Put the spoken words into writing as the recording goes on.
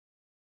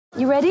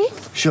You ready?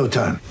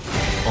 Showtime.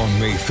 On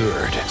May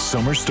 3rd,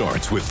 summer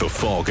starts with The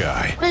Fall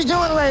Guy. Let's do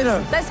it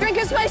later. Let's drink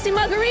a spicy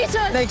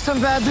margarita. Make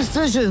some bad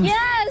decisions.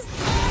 Yes!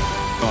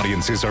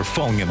 Audiences are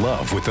falling in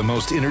love with the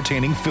most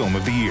entertaining film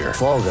of the year.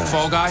 Fall Guy.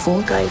 Fall Guy?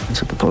 Fall guy.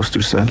 That's what the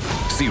poster said.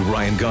 See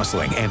Ryan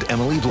Gosling and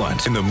Emily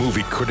Blunt in the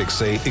movie critics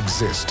say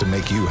exists to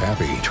make you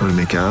happy. Trying to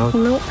make it out?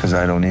 Nope. Because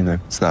I don't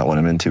either. It's not what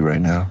I'm into right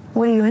now.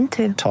 What are you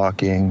into?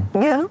 Talking.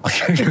 Yeah.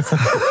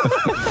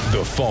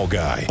 The Fall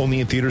Guy.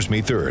 Only in theaters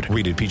May 3rd.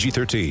 Rated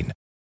PG-13.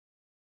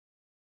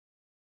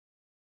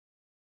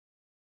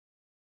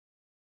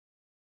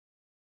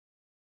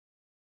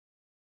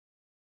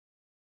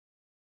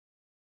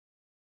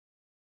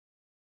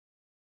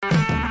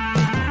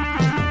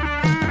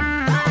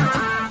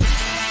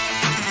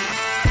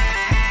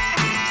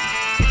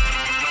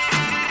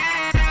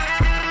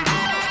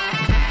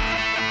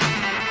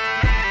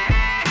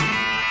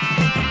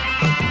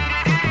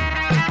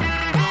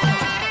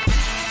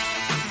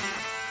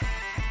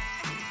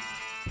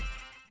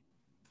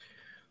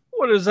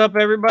 What is up,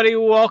 everybody?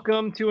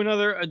 Welcome to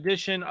another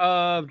edition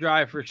of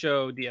Drive for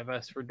Show,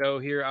 DFS for Dough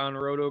here on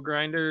Roto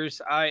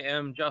Grinders. I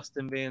am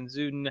Justin Van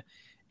Zuden,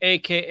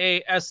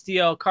 aka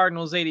STL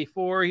Cardinals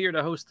 84, here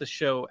to host the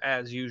show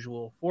as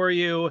usual for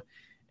you.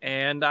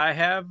 And I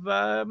have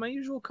my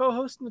usual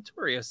co-host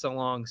Notorious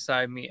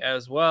alongside me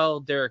as well,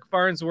 Derek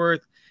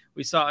Farnsworth.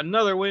 We saw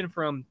another win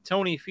from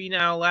Tony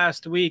Finau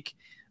last week.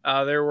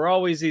 There were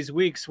always these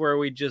weeks where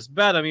we just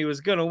bet him. He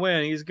was going to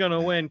win. He's going to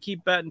win.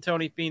 Keep betting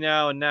Tony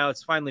Finau, and now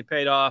it's finally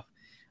paid off.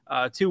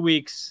 2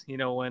 weeks,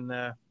 when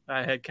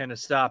I had kind of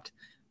stopped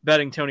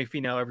betting Tony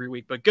Finau every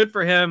week. But good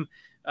for him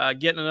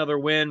getting another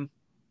win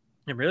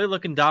and really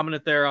looking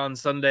dominant there on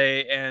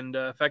Sunday and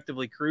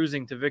effectively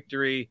cruising to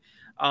victory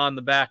on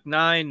the back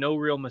nine. No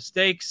real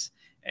mistakes.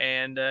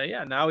 And,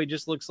 now he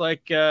just looks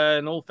like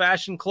an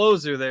old-fashioned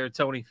closer there,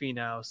 Tony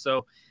Finau.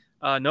 So,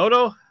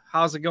 Noto,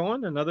 how's it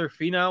going? Another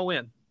Finau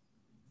win.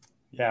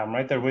 Yeah, I'm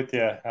right there with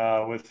you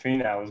with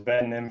Finau. I was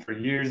betting him for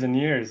years and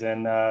years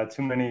and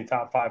too many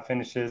top five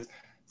finishes.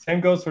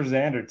 Same goes for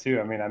Xander, too.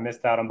 I mean, I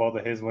missed out on both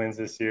of his wins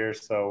this year.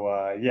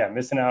 So,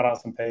 missing out on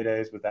some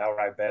paydays with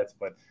outright bets.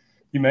 But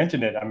you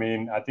mentioned it. I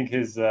mean, I think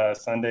his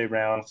Sunday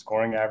round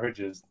scoring average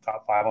is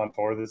top 5 on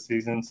tour this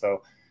season.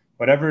 So,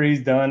 whatever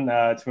he's done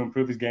to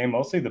improve his game,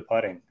 mostly the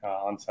putting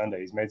on Sunday.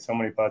 He's made so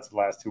many putts the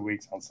last 2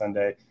 weeks on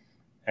Sunday.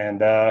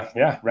 And,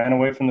 ran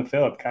away from the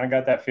field. Kind of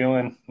got that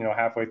feeling,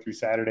 halfway through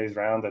Saturday's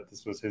round that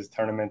this was his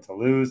tournament to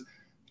lose.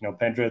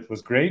 Pendrith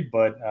was great,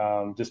 but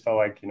just felt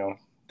like,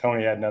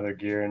 Tony had another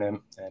gear in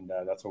him, and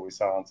that's what we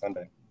saw on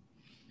Sunday.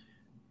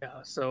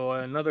 Yeah, so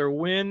another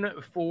win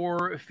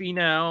for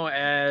Finau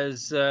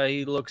as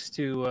he looks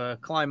to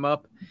climb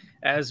up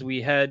as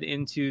we head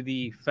into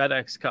the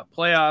FedEx Cup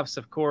playoffs.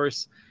 Of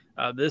course,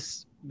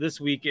 this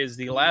week is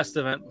the last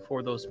event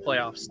before those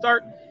playoffs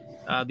start.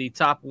 The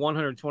top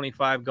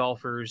 125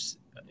 golfers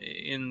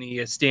in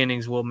the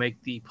standings will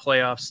make the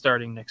playoffs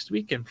starting next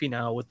week. And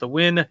Finau, with the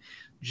win,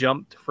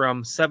 jumped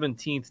from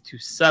 17th to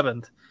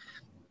 7th.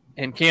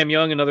 And Cam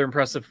Young, another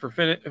impressive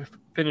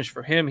finish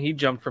for him. He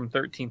jumped from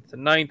 13th to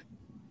 9th.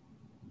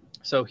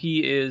 So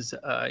he is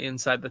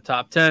inside the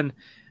top 10.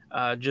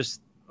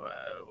 Just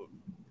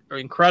an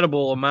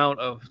incredible amount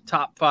of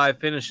top 5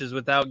 finishes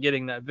without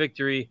getting that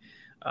victory.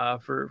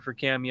 For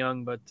Cam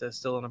Young, but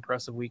still an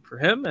impressive week for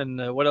him.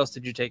 And what else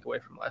did you take away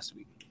from last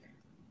week?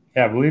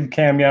 Yeah, I believe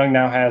Cam Young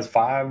now has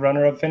 5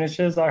 runner-up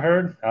finishes, I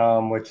heard,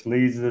 which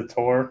leads the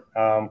tour.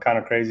 Kind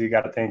of crazy. You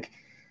got to think,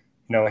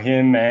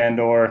 him and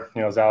or,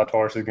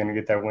 Zalatoris is going to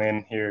get that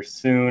win here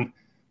soon.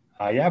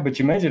 But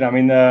you mentioned,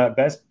 the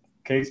best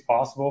case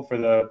possible for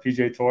the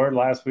PGA Tour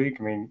last week.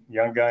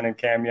 Young Gun and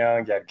Cam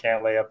Young, you had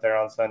Cantlay up there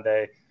on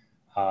Sunday.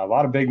 A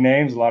lot of big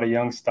names, a lot of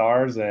young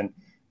stars, and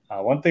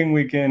one thing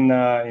we can,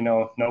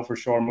 know for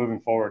sure moving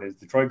forward is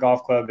Detroit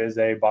Golf Club is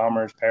a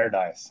bomber's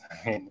paradise.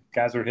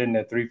 Guys were hitting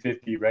at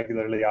 350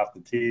 regularly off the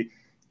tee.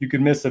 You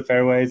could miss the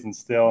fairways and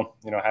still,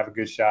 have a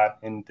good shot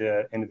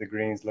into the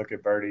greens, look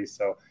at birdies.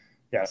 So,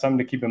 yeah, something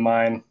to keep in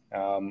mind,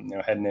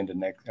 heading into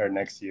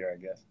next year,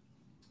 I guess.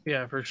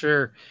 Yeah, for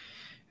sure.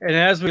 And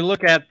as we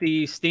look at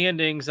the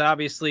standings,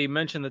 obviously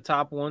mentioned the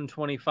top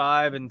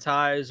 125 and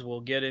ties.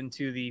 We'll get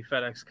into the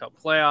FedEx Cup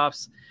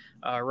playoffs.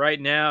 Right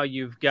now,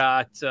 you've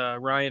got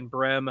Ryan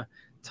Brehm,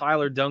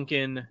 Tyler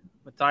Duncan,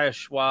 Matthias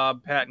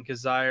Schwab, Patton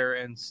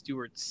Kizzire, and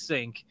Stuart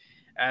Sink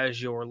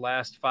as your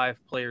last 5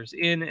 players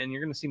in. And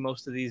you're going to see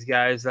most of these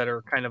guys that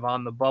are kind of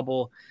on the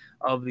bubble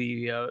of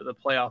the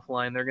playoff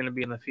line. They're going to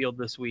be in the field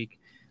this week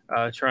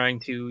trying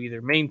to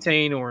either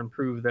maintain or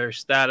improve their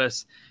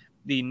status.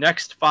 The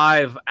next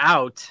 5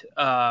 out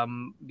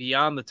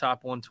beyond the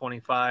top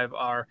 125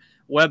 are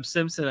Webb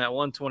Simpson at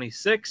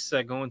 126,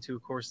 going to a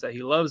course that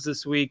he loves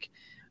this week.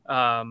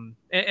 And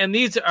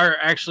these are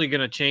actually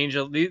going to change.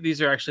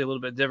 These are actually a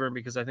little bit different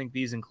because I think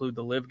these include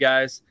the live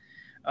guys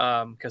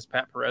because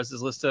Pat Perez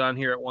is listed on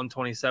here at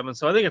 127.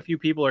 So I think a few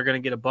people are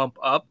going to get a bump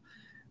up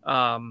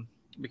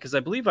because I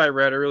believe I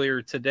read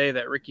earlier today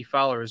that Ricky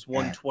Fowler is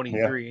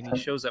 123 and he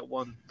shows at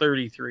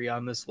 133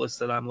 on this list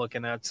that I'm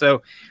looking at.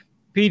 So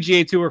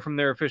PGA Tour from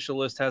their official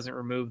list hasn't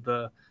removed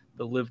the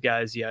live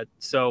guys yet.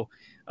 So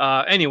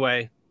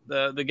anyway,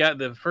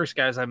 the first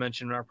guys I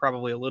mentioned are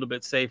probably a little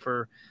bit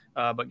safer,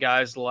 but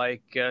guys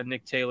like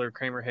Nick Taylor,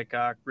 Kramer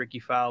Hickok, Ricky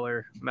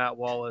Fowler, Matt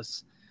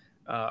Wallace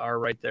are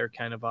right there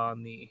kind of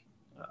on the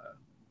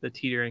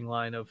teetering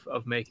line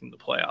of making the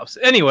playoffs.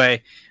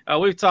 Anyway,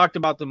 we've talked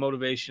about the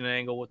motivation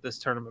angle with this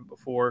tournament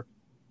before,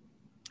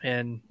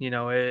 and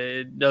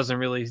it doesn't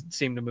really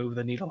seem to move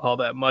the needle all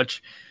that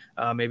much.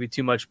 Maybe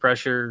too much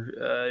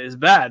pressure is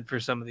bad for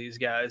some of these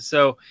guys.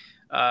 So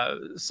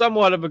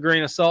somewhat of a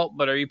grain of salt,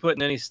 but are you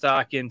putting any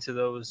stock into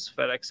those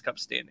FedEx Cup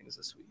standings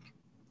this week?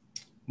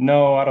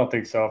 No, I don't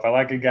think so. If I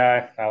like a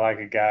guy, I like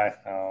a guy.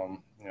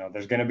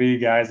 There's going to be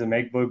guys that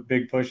make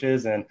big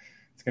pushes, and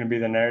it's going to be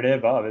the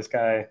narrative. Oh, this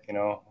guy,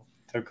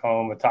 took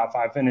home a top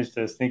 5 finish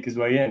to sneak his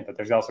way in. But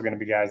there's also going to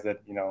be guys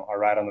that, are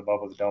right on the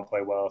bubble that don't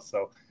play well.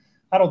 So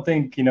I don't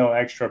think,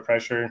 extra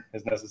pressure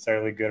is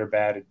necessarily good or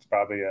bad. It's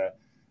probably a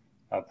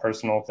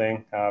personal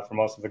thing for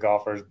most of the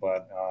golfers.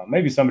 But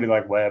maybe somebody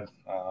like Webb,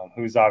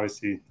 who's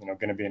obviously,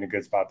 going to be in a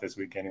good spot this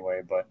week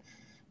anyway. But,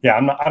 yeah,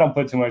 I don't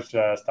put too much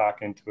stock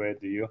into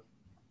it. Do you?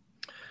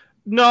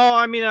 No,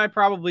 I mean, I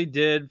probably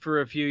did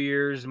for a few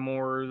years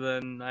more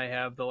than I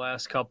have the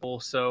last couple.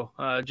 So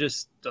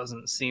just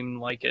doesn't seem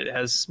like it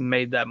has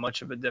made that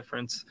much of a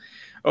difference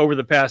over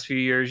the past few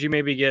years. You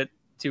maybe get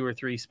 2 or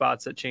 3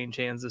 spots that change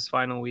hands this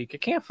final week. I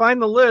can't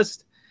find the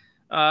list.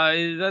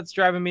 That's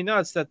driving me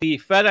nuts that the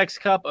FedEx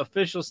Cup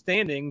official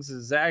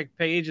standings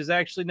page is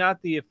actually not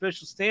the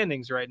official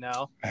standings right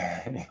now.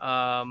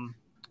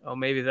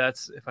 Maybe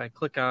that's if I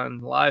click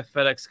on live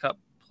FedEx Cup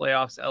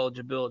playoffs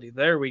eligibility.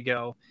 There we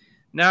go.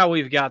 Now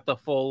we've got the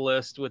full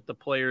list with the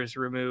players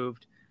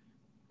removed.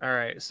 All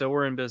right, so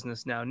we're in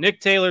business now. Nick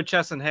Taylor,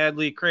 Chesson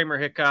Hadley, Kramer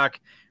Hickok,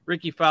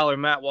 Ricky Fowler,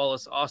 Matt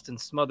Wallace, Austin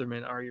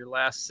Smotherman are your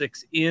last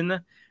 6 in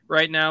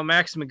right now.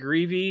 Max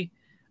McGreevy,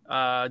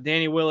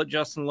 Danny Willett,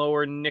 Justin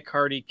Lower, Nick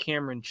Hardy,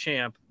 Cameron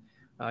Champ,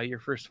 your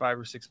first 5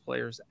 or 6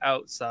 players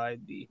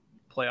outside the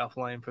playoff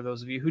line. For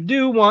those of you who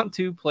do want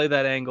to play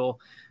that angle,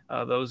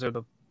 those are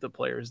the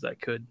players that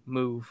could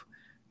move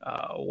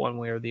one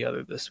way or the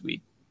other this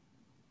week.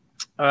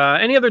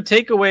 Any other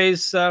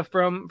takeaways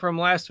from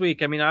last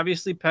week? I mean,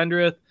 obviously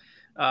Pendrith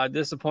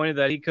disappointed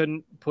that he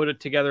couldn't put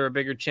it together a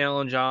bigger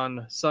challenge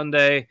on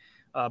Sunday.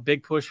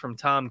 Big push from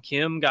Tom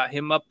Kim got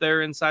him up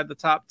there inside the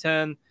top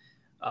 10.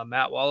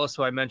 Matt Wallace,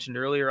 who I mentioned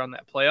earlier on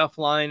that playoff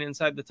line,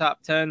 inside the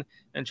top 10,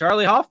 and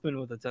Charlie Hoffman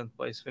with a 10th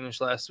place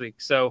finish last week.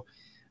 So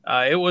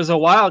it was a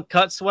wild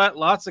cut sweat.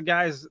 Lots of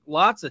guys,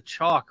 lots of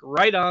chalk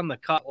right on the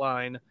cut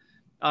line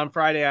on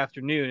Friday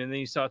afternoon. And then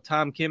you saw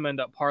Tom Kim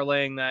end up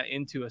parlaying that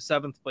into a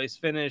 7th place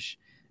finish.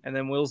 And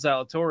then Will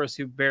Zalatoris,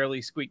 who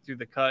barely squeaked through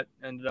the cut,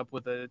 ended up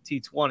with a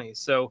T20.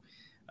 So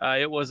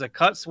it was a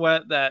cut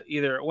sweat that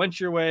either it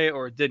went your way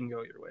or it didn't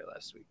go your way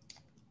last week.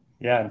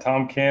 Yeah, and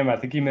Tom Kim, I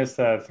think he missed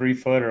a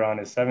 3-footer on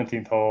his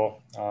 17th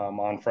hole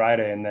on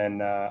Friday. And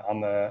then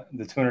on the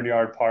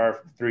 200-yard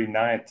par 3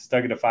 9th,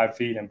 stuck it to 5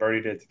 feet and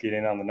birdied it to get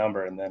in on the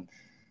number and then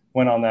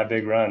went on that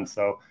big run.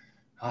 So,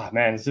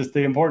 man, it's just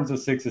the importance of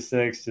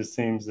 6-6 just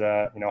seems,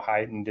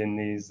 heightened in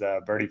these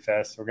birdie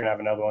fests. We're going to have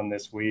another one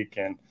this week.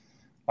 And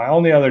my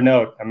only other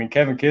note, I mean,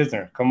 Kevin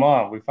Kisner, come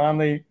on. We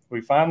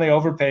finally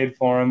overpaid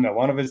for him at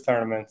one of his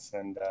tournaments,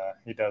 and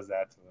he does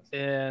that to us.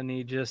 And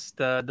he just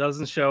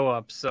doesn't show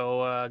up.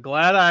 So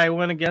glad I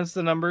went against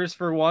the numbers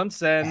for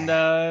once and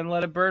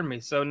let it burn me.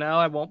 So now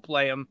I won't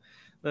play him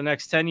the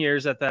next 10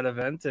 years at that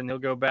event, and he'll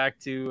go back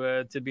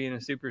to being a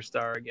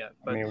superstar again.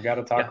 But, I mean, we got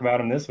to talk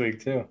about him this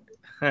week too.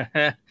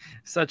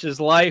 Such is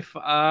life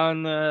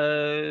on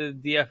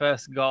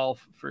DFS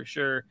golf for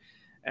sure.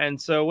 And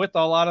so with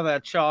a lot of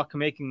that chalk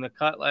making the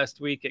cut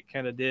last week, it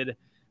kind of did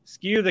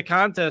skew the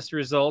contest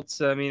results.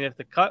 I mean, if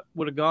the cut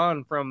would have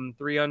gone from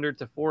 3 under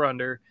to 4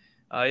 under,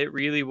 it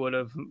really would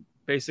have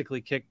basically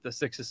kicked the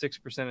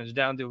 6-6 percentage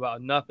down to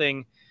about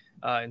nothing.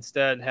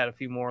 Instead, had a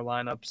few more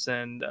lineups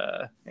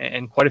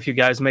and quite a few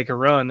guys make a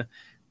run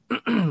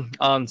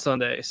on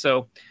Sunday.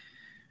 So,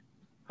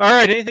 all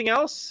right, anything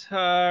else?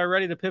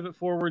 Ready to pivot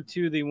forward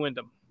to the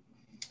Wyndham?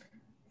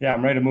 Yeah,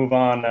 I'm ready to move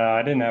on.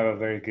 I didn't have a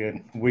very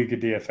good week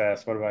of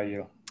DFS. What about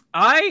you?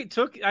 I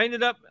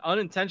ended up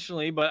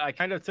unintentionally, but I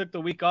kind of took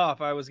the week off.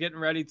 I was getting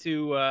ready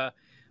to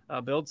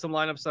build some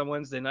lineups on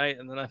Wednesday night,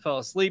 and then I fell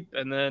asleep,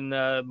 and then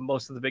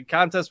most of the big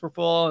contests were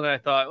full, and I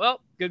thought,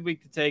 well, good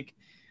week to take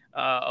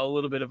a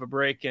little bit of a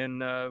break.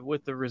 And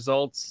with the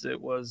results, it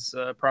was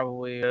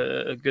probably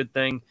a good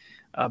thing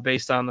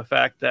based on the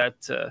fact that,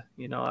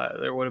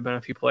 there would have been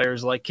a few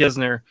players like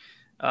Kisner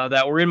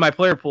that were in my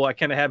player pool. I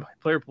kind of had my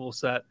player pool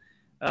set.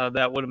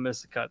 That would have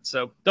missed the cut.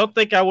 So don't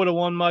think I would have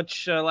won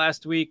much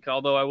last week,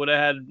 although I would have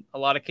had a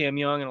lot of Cam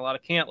Young and a lot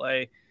of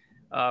Cantlay.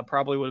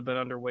 Probably would have been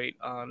underweight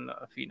on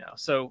Finau.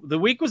 So the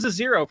week was a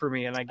 0 for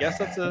me, and I guess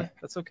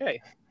that's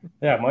okay.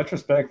 Yeah, much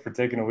respect for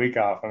taking a week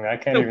off. I mean, I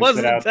can't it even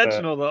wasn't sit out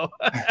intentional though.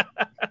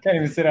 can't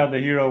even sit out the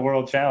Hero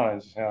World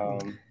Challenge. I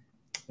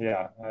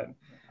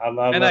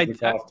love the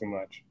golf too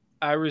much.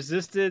 I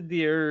resisted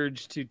the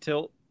urge to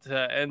tilt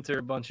enter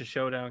a bunch of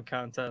showdown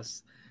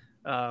contests.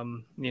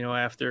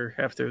 After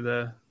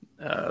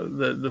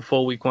the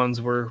full week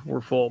ones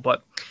were full.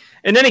 But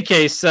in any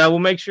case, we'll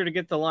make sure to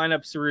get the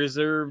lineups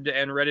reserved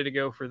and ready to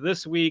go for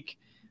this week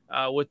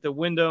with the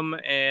Wyndham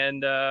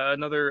and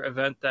another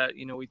event that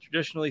we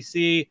traditionally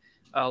see.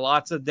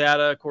 Lots of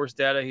data, course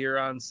data here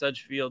on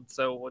Sedgefield.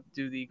 So what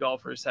do the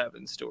golfers have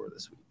in store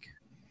this week?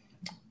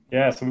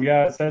 Yeah, so we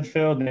got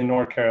Sedgefield in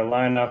North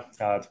Carolina.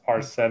 It's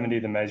par 70,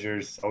 the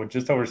measures, so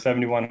just over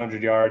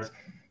 7,100 yards.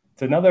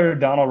 It's another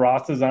Donald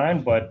Ross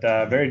design, but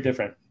very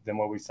different than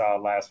what we saw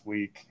last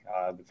week.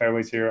 The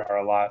fairways here are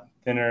a lot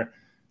thinner,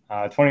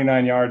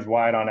 29 yards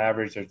wide on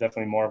average. There's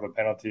definitely more of a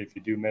penalty if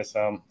you do miss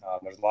them.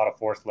 There's a lot of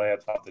forced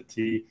layups off the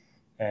tee.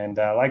 And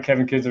like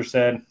Kevin Kisner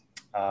said,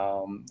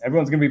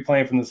 everyone's going to be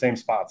playing from the same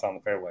spots on the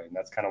fairway. And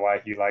that's kind of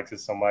why he likes it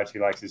so much. He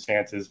likes his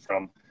chances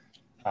from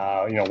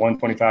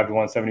 125 to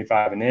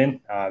 175 and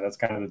in. That's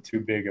kind of the two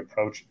big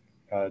approach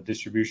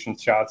distribution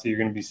shots that you're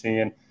going to be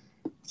seeing.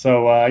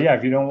 So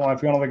if you want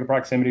to look at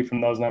proximity from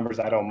those numbers,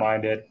 I don't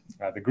mind it.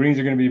 The greens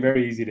are going to be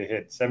very easy to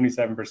hit,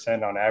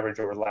 77% on average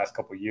over the last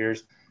couple of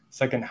years,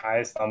 second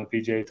highest on the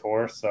PGA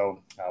Tour. So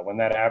when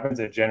that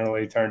happens, it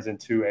generally turns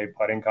into a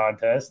putting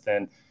contest.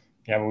 And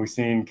we've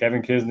seen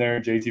Kevin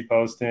Kisner, JT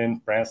Poston,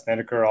 Brandt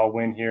Snedeker all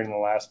win here in the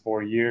last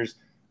 4 years.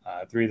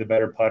 3 of the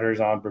better putters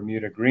on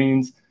Bermuda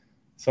greens.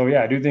 So,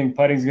 I do think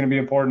putting is going to be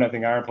important. I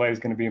think iron play is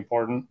going to be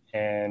important.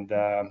 And,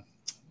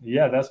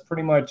 that's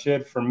pretty much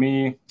it for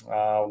me.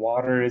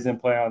 Water is in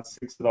play on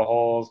 6 of the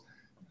holes.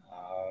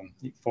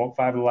 5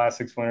 of the last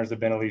 6 winners have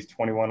been at least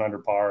 21 under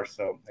par.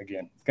 So,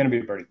 again, it's going to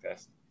be a birdie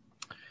fest.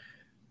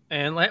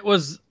 And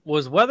was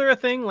weather a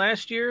thing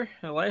last year?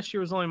 Last year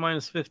was only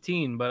minus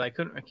 15, but I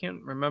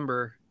can't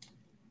remember.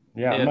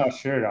 Yeah, I'm not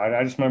sure.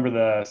 I just remember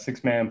the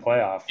 6-man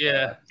playoff.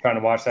 Yeah. Trying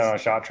to watch that on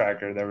Shot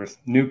Tracker. There was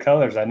new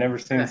colors. I'd never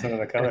seen some of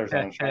the colors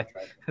on Shot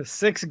Tracker.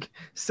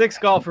 Six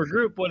golfer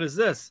group. What is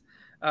this?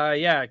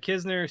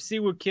 Kisner,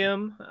 Siwoo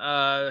Kim,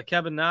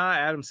 Kevin Na,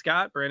 Adam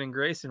Scott, Brandon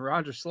Grace, and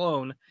Roger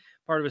Sloan.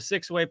 Part of a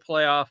 6-way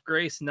playoff.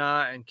 Grace,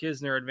 Na, and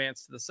Kisner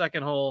advanced to the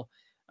second hole.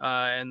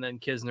 And then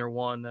Kisner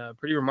won.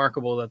 Pretty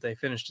remarkable that they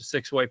finished a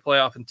 6-way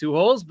playoff in 2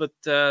 holes, but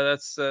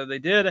that's they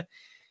did.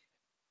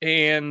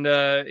 And,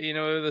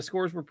 the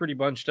scores were pretty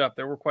bunched up.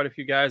 There were quite a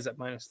few guys at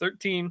minus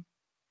 13.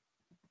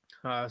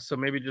 So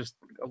maybe just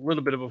a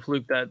little bit of a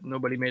fluke that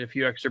nobody made a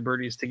few extra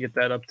birdies to get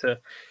that up to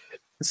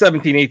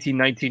 17, 18,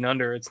 19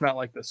 under. It's not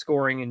like the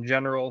scoring in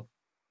general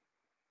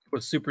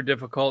was super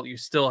difficult. You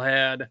still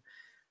had,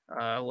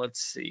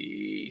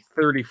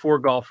 34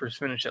 golfers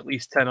finish at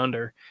least 10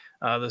 under.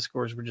 The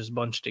scores were just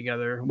bunched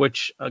together,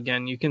 which,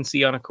 again, you can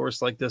see on a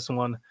course like this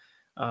one.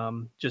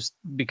 Just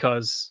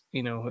because,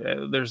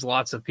 there's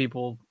lots of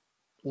people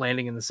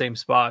landing in the same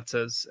spots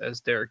as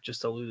Derek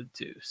just alluded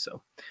to.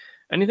 So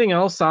anything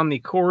else on the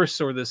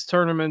course or this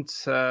tournament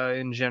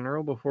in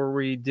general before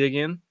we dig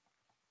in?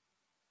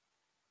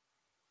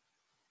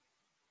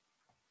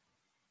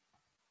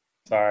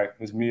 Sorry, I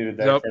was muted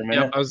there for a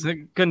minute. I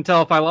couldn't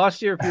tell if I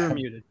lost you or if you were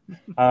muted.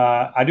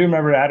 I do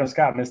remember Adam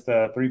Scott missed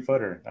a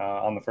 3-footer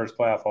on the first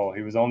playoff hole.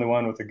 He was the only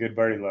one with a good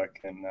birdie look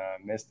and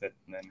missed it.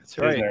 And then That's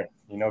Kisner,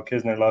 right.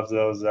 Kisner loves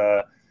those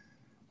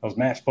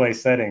match play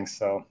settings.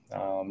 So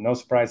no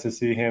surprise to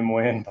see him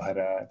win,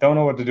 but don't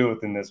know what to do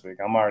with him this week.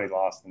 I'm already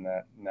lost in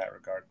that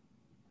regard.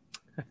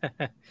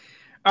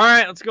 All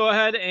right, let's go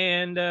ahead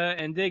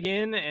and dig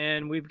in.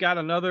 And we've got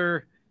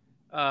another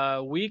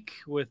week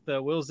with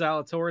Will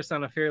Zalatoris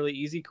on a fairly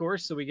easy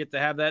course, so we get to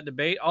have that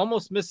debate.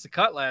 Almost missed the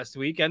cut last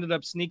week, ended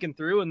up sneaking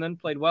through, and then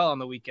played well on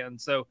the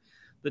weekend. So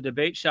the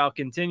debate shall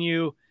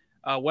continue.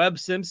 Webb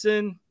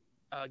Simpson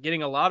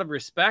getting a lot of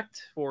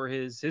respect for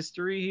his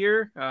history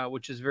here,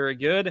 which is very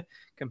good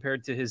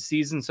compared to his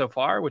season so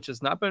far, which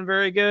has not been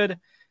very good.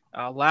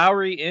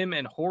 Lowry, Im,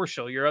 and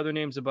Horschel, your other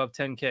names above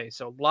 10K.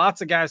 So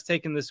lots of guys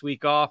taking this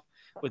week off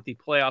with the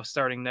playoffs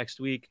starting next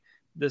week.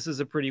 This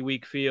is a pretty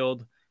weak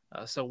field.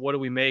 So what do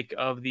we make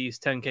of these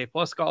 10K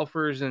plus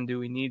golfers, and do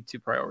we need to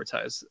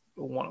prioritize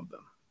one of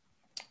them?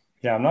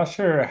 Yeah, I'm not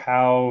sure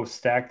how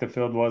stacked the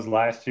field was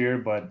last year,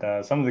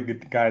 but some of the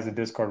good guys in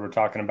Discord were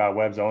talking about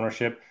Webb's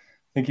ownership.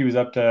 I think he was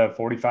up to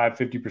 45,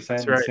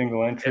 50% in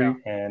single entry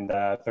and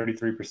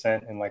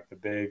 33% in like the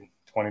big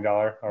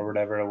 $20 or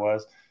whatever it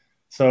was.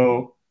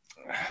 So,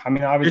 I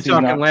mean, obviously you're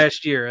talking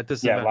last year at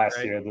this event. Yeah,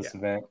 last year at this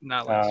event.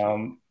 Not last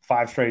year.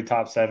 5 straight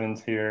top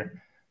 7s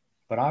here.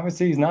 But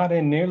obviously, he's not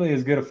in nearly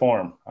as good a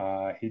form.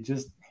 He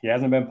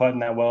hasn't been putting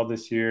that well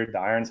this year. The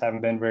irons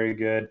haven't been very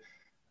good.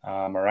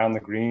 Around the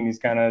green, he's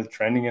kind of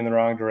trending in the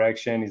wrong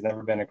direction. He's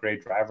never been a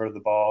great driver of the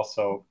ball.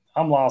 So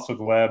I'm lost with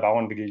Webb. I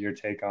wanted to get your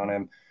take on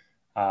him.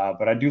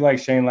 But I do like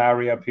Shane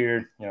Lowry up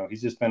here.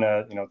 He's just been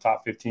a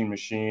top 15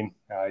 machine.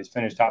 He's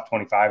finished top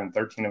 25 in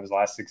 13 of his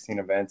last 16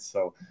 events.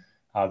 So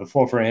the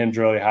floor for him is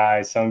really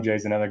high. Sung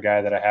Jae's another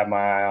guy that I have my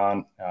eye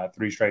on.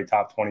 3 straight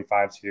top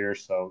 25s here.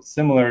 So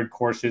similar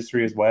course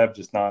history as Webb,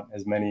 just not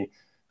as many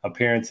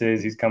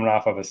appearances. He's coming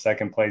off of a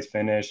second place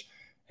finish,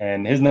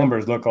 and his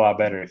numbers look a lot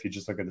better if you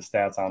just look at the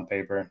stats on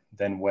paper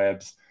than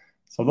Webb's.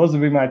 So those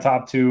would be my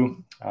top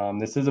two.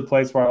 This is a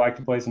place where I like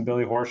to play some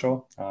Billy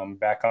Horschel,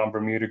 back on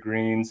Bermuda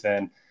greens,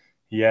 and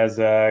he has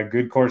a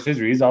good course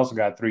history. He's also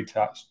got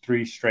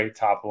three straight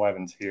top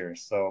 11s here.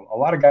 So a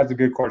lot of guys with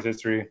good course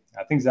history.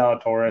 I think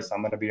Zalatoris,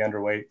 I'm going to be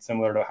underweight,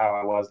 similar to how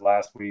I was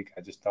last week.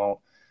 I just don't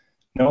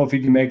know if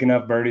he can make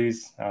enough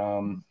birdies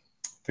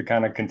to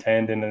kind of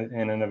contend in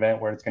an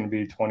event where it's going to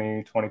be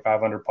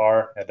 25 under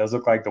par. It does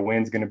look like the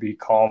wind's going to be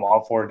calm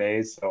all 4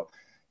 days. So,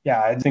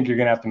 yeah, I think you're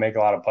going to have to make a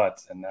lot of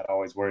putts, and that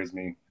always worries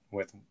me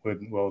with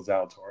Will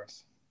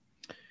Zalatoris.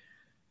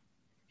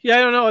 Yeah,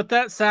 I don't know. At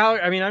that salary,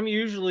 I mean, I'm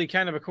usually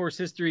kind of a course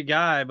history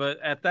guy, but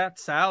at that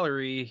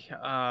salary,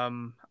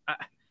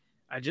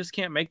 I just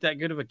can't make that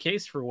good of a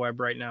case for Webb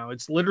right now.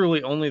 It's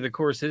literally only the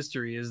course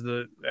history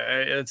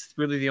it's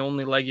really the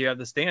only leg you have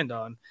to stand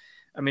on.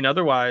 I mean,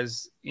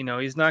 otherwise,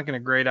 he's not going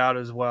to grade out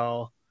as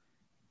well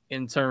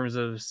in terms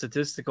of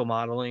statistical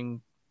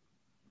modeling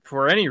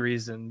for any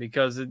reason,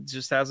 because it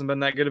just hasn't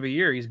been that good of a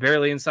year. He's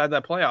barely inside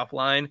that playoff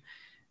line,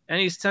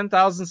 and he's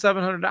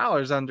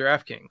 $10,700 on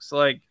DraftKings. So,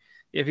 like,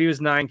 if he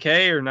was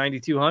 9K or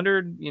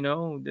 9,200,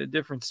 a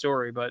different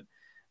story. But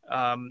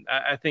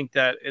I think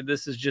that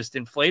this is just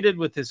inflated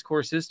with his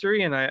course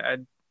history, and I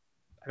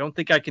don't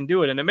think I can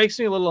do it. And it makes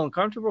me a little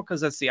uncomfortable because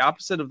that's the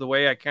opposite of the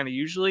way I kind of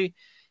usually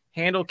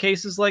handle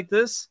cases like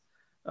this.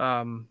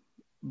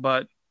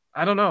 But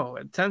I don't know.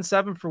 At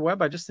 10-7 for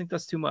Webb, I just think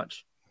that's too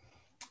much.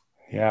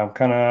 Yeah, I'm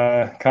kind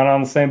of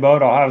on the same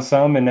boat. I'll have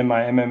some in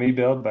my MME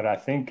build, but I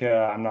think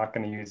I'm not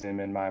going to use him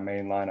in my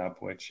main lineup,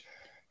 which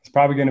is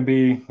probably going to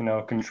be,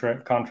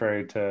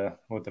 contrary to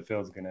what the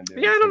field's going to do.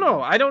 Yeah,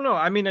 I don't know.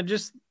 I mean,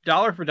 just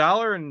dollar for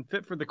dollar and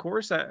fit for the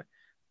course.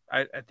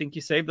 I think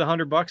you save the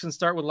 $100 and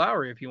start with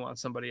Lowry if you want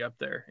somebody up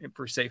there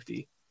for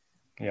safety.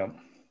 Yep.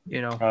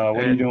 What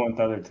are you doing with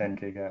the other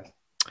 10K guys?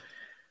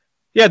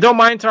 Yeah, don't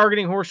mind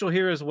targeting Horschel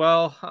here as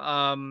well.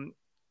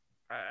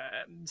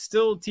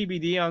 Still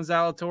TBD on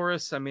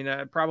Zalatoris. I mean,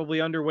 probably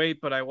underweight,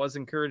 but I was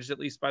encouraged at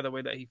least by the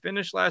way that he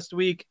finished last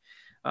week.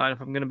 If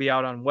I'm going to be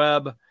out on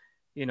Webb,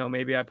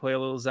 maybe I play a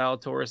little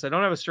Zalatoris. I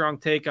don't have a strong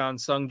take on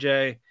Sung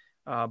Jae,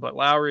 but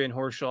Lowry and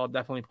Horschel I'll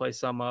definitely play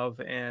some of,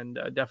 and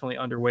definitely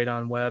underweight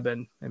on Webb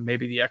and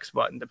maybe the X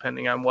button,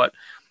 depending on what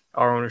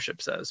our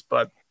ownership says.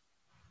 But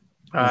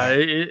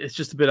it's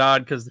just a bit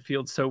odd because the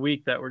field's so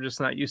weak that we're just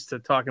not used to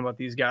talking about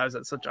these guys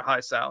at such a high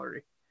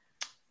salary.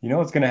 You know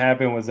what's going to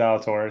happen with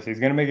Zalatoris? He's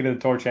going to make it to the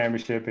Tour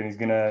Championship, and he's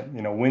going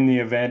to, win the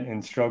event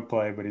in stroke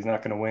play, but he's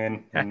not going to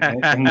win in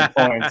the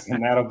points,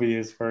 and that'll be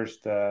his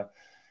first, kind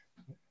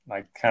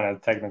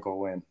of technical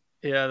win.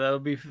 Yeah, that'll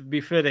be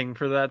fitting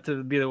for that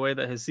to be the way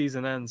that his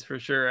season ends for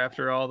sure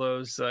after all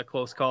those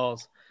close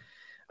calls.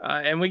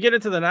 And we get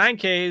into the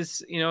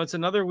 9Ks. It's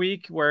another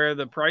week where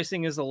the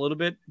pricing is a little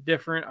bit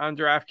different on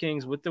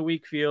DraftKings with the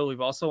weak field.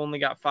 We've also only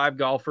got 5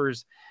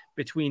 golfers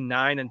between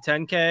 9 and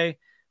 10K.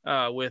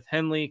 With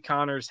Henley,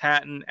 Connors,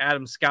 Hatton,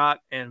 Adam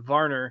Scott, and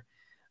Varner.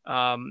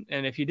 And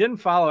if you didn't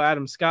follow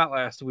Adam Scott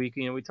last week,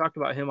 we talked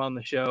about him on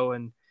the show,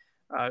 and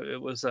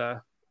it was,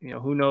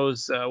 who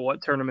knows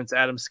what tournaments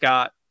Adam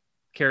Scott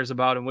cares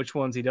about and which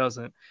ones he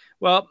doesn't.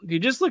 Well, if you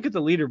just look at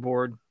the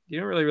leaderboard,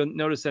 you don't really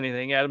notice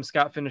anything. Adam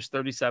Scott finished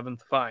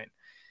 37th, fine.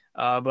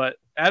 But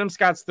Adam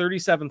Scott's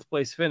 37th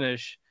place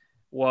finish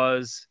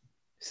was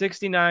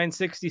 69,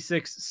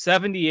 66,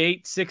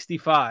 78,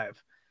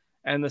 65.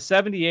 And the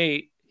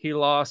 78, he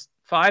lost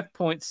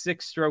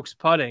 5.6 strokes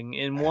putting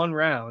in one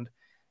round,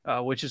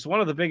 which is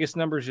one of the biggest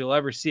numbers you'll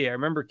ever see. I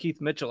remember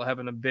Keith Mitchell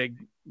having a big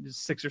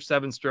 6 or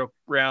 7 stroke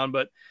round,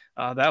 but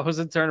that was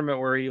a tournament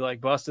where he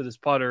busted his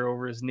putter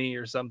over his knee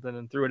or something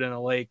and threw it in a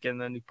lake,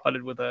 and then he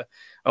putted with a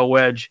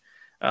wedge.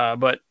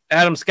 But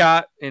Adam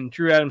Scott, in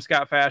true Adam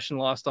Scott fashion,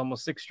 lost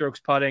almost 6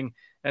 strokes putting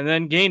and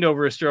then gained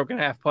over a stroke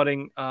and a half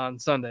putting on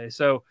Sunday.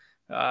 So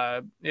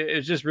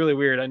it's just really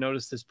weird. I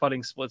noticed his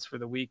putting splits for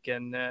the week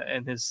and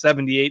his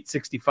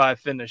 78-65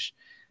 finish,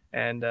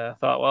 and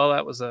thought, well,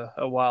 that was a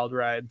wild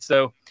ride.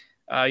 So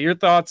your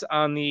thoughts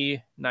on the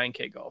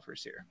 9K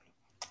golfers here?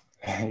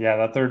 Yeah,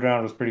 that third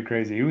round was pretty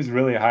crazy. He was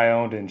really high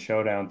owned in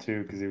Showdown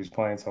too because he was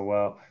playing so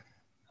well.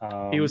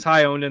 He was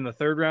high owned in the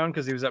third round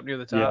because he was up near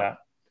the top. Yeah.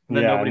 And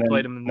then nobody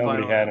played him in the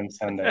nobody final. had him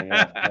Sunday.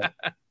 Yeah.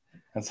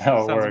 That's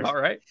how it Sounds works. about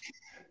right.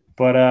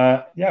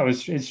 But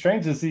it's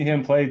strange to see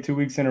him play 2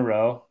 weeks in a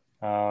row.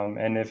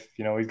 And if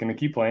he's going to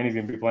keep playing, he's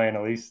going to be playing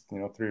at least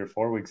 3 or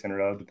 4 weeks in a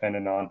row,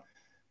 depending on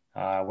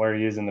where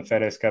he is in the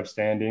FedEx Cup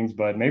standings.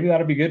 But maybe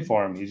that'll be good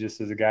for him. He just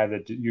is a guy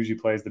that usually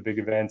plays the big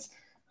events.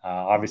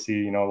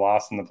 Obviously,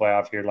 lost in the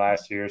playoff here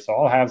last year. So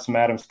I'll have some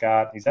Adam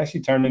Scott. He's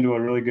actually turned into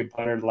a really good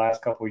player the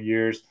last couple of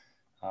years,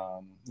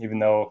 even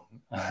though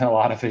a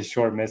lot of his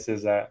short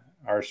misses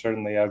are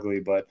certainly ugly.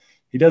 But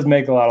he does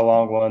make a lot of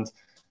long ones.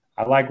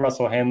 I like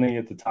Russell Henley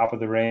at the top of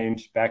the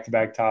range,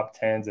 back-to-back top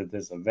 10s at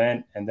this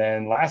event. And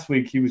then last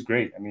week, he was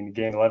great. I mean, he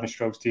gained 11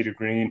 strokes tee to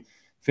green,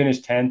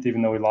 finished 10th,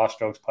 even though he lost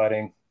strokes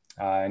putting.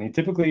 And he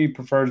typically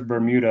prefers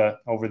Bermuda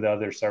over the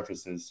other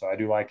surfaces. So I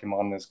do like him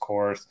on this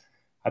course.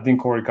 I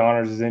think Corey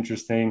Connors is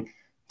interesting,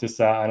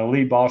 just an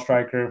elite ball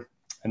striker.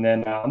 And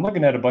then I'm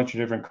looking at a bunch of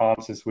different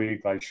comps this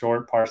week, like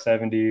short par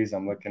 70s.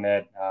 I'm looking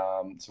at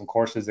some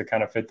courses that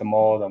kind of fit the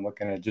mold. I'm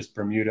looking at just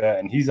Bermuda,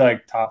 and he's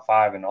like top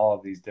 5 in all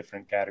of these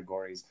different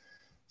categories.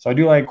 So I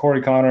do like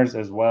Corey Connors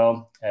as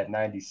well at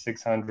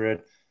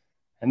 9,600.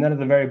 And then at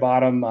the very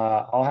bottom,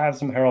 I'll have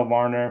some Harold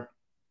Varner.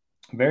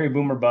 Very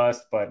boomer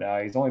bust, but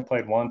he's only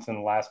played once in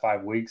the last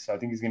 5 weeks. So I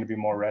think he's going to be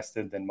more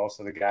rested than most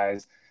of the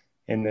guys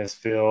in this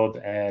field.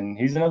 And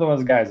he's another one of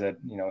those guys that,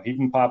 he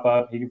can pop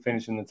up, he can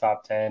finish in the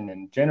top 10,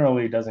 and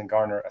generally doesn't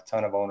garner a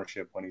ton of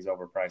ownership when he's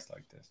overpriced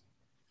like this.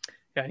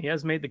 Yeah, he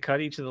has made the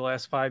cut each of the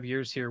last 5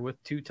 years here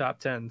with 2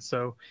 top 10s.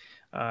 So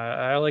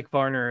I like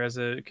Varner as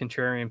a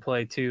contrarian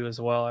play too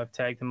as well. I've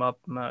tagged him up,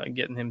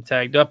 getting him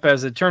tagged up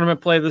as a tournament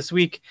play this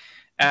week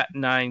at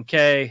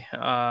 9K.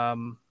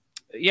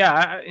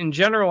 In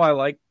general, I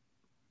like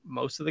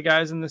most of the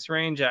guys in this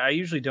range. I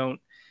usually don't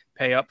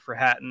pay up for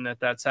Hatton at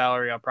that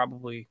salary. I'll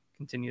probably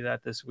continue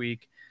that this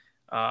week.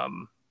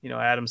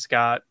 Adam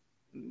Scott,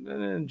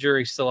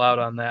 jury's still out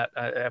on that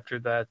after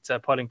that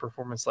putting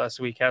performance last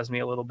week has me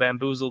a little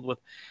bamboozled with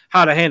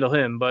how to handle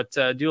him, but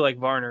do like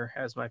Varner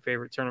as my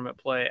favorite tournament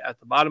play at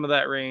the bottom of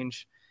that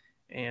range.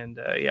 And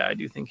I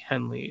do think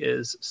Henley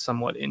is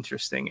somewhat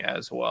interesting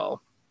as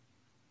well.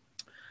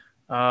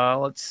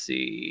 Let's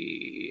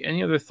see.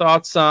 Any other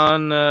thoughts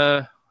on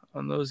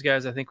those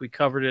guys? I think we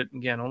covered it.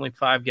 Again, only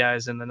 5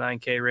 guys in the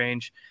 9K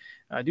range.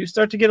 I do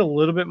start to get a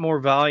little bit more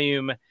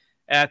volume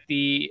at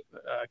the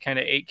kind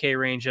of 8K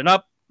range and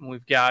up.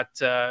 We've got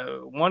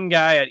one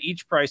guy at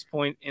each price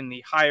point in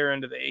the higher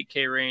end of the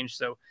 8K range.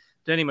 So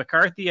Denny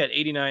McCarthy at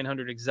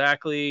 8,900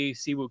 exactly.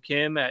 Siwoo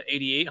Kim at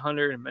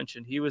 8,800. I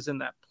mentioned he was in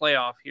that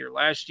playoff here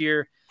last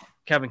year.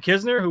 Kevin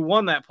Kisner, who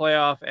won that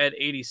playoff at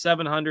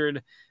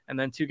 8,700. And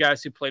then 2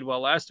 guys who played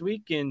well last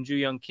week in Ju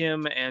Young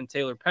Kim and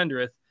Taylor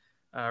Pendrith,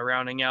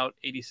 rounding out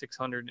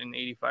 8,600 and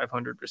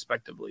 8,500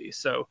 respectively.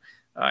 So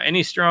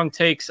any strong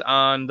takes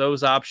on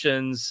those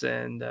options?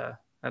 And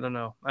I don't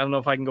know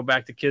if I can go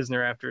back to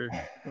Kisner after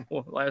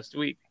last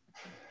week.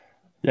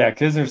 Yeah,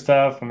 Kisner's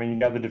tough. I mean, you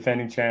got the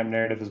defending champ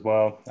narrative as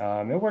well.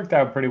 It worked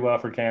out pretty well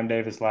for Cam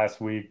Davis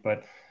last week,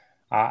 but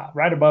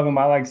right above him,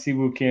 I like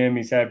Siwoo Kim.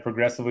 He's had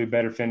progressively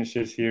better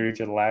finishes here each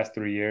of the last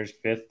 3 years,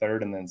 5th,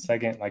 3rd, and then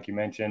 2nd, like you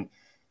mentioned.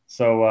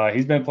 So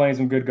he's been playing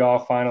some good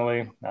golf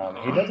finally.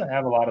 He doesn't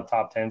have a lot of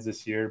top 10s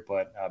this year,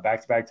 but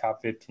back-to-back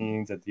top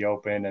 15s at the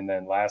Open and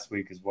then last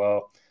week as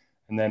well.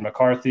 And then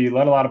McCarthy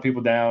let a lot of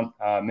people down,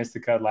 missed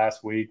the cut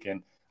last week.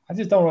 And I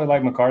just don't really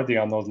like McCarthy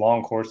on those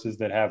long courses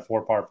that have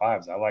 4 par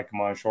 5s. I like him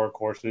on short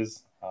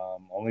courses,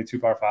 only 2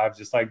 par 5s,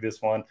 just like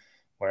this one,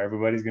 where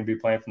everybody's going to be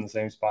playing from the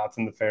same spots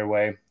in the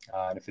fairway.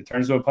 And if it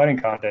turns to a putting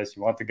contest,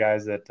 you want the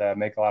guys that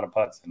make a lot of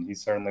putts, and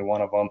he's certainly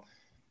one of them.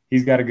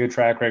 He's got a good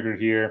track record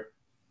here.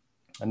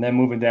 And then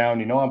moving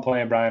down, I'm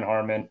playing Brian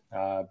Harman.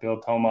 Bill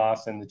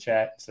Tomas in the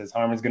chat says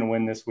Harman's going to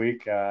win this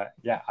week. I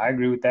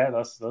agree with that.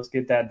 Let's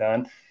get that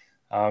done.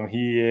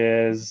 He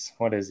is,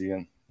 what is he?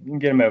 You can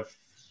get him at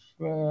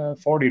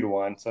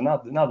 40-1. So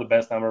not the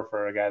best number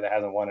for a guy that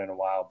hasn't won in a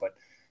while, but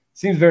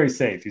seems very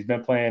safe. He's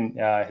been playing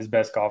his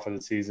best golf of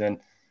the season.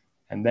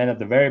 And then at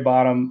the very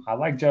bottom, I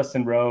like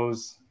Justin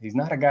Rose. He's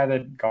not a guy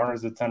that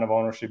garners a ton of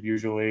ownership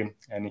usually,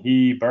 and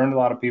he burned a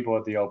lot of people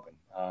at the Open.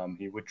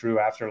 He withdrew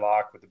after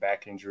lock with the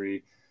back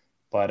injury.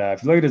 But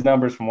if you look at his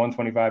numbers from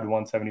 125 to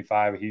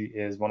 175, he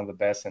is one of the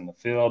best in the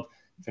field.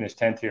 Finished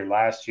 10th here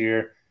last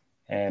year.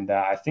 And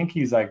I think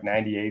he's like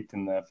 98th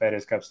in the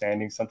FedEx Cup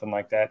standings, something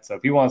like that. So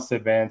if he wants to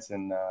advance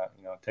and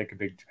take a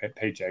big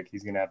paycheck,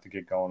 he's going to have to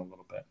get going a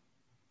little bit.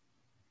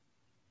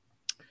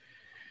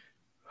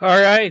 All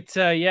right.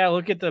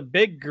 Look at the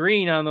big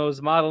green on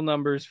those model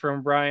numbers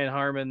from Brian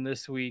Harman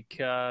this week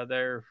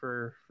there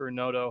for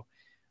Noto.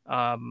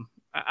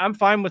 I'm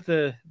fine with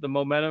the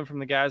momentum from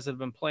the guys that have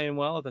been playing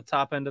well at the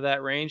top end of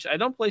that range. I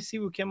don't play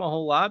Siwoo Kim a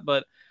whole lot,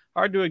 but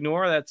hard to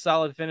ignore that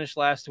solid finish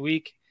last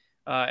week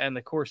and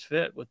the course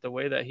fit with the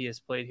way that he has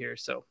played here.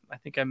 So I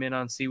think I'm in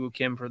on Siwoo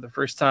Kim for the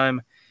first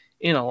time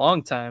in a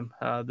long time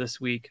this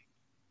week.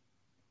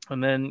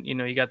 And then,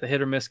 you got the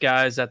hit or miss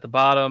guys at the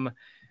bottom.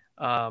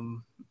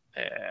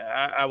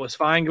 I was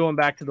fine going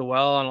back to the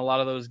well on a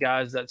lot of those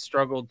guys that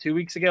struggled 2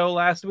 weeks ago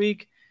last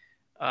week,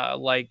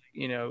 like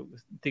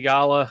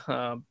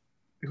Theegala,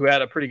 who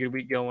had a pretty good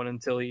week going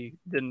until he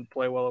didn't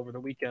play well over the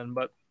weekend.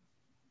 But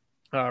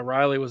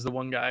Riley was the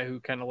one guy who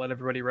kind of let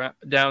everybody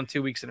down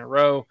 2 weeks in a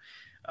row.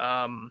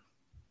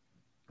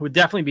 Would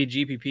definitely be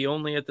GPP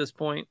only at this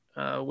point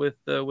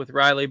with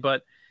Riley.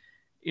 But,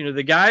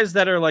 the guys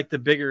that are like the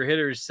bigger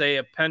hitters, say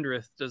a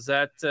Pendrith, does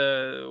that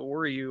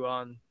worry you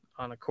on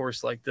a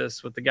course like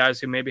this with the guys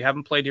who maybe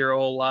haven't played here a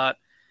whole lot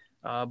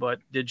but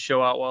did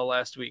show out well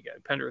last week?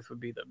 Pendrith would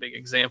be the big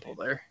example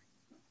there.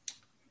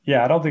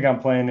 Yeah, I don't think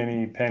I'm playing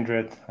any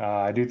Pendrith.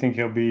 I do think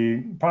he'll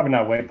be probably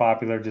not way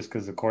popular just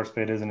because the course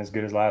fit isn't as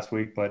good as last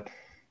week. But,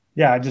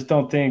 I just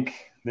don't think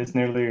this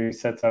nearly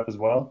sets up as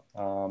well.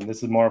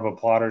 This is more of a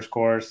plotter's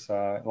course.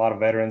 A lot of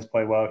veterans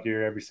play well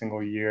here every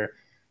single year.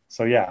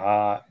 So,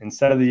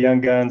 instead of the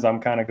young guns,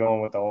 I'm kind of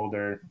going with the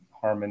older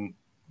Harman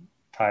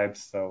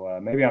types. So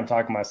maybe I'm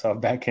talking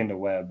myself back into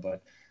Webb,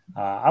 but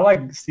I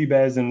like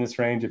Seabez in this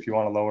range if you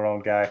want a lower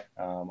owned guy.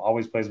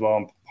 Always plays well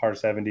in par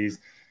 70s,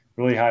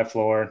 really high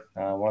floor,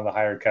 one of the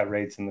higher cut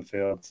rates in the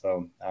field.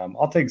 So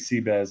I'll take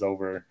Seabez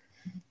over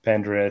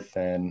Pendrith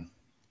and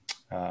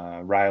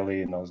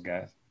Riley and those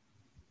guys.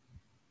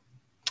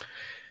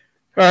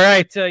 All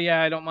right.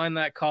 I don't mind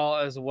that call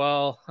as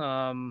well.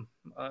 A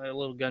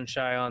little gun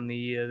shy on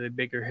the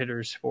bigger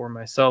hitters for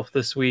myself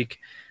this week.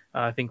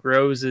 I think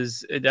Rose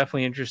is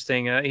definitely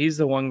interesting. He's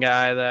the one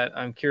guy that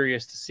I'm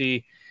curious to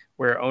see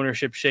where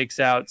ownership shakes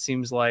out.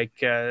 Seems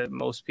like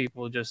most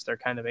people just are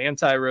kind of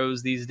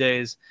anti-Rose these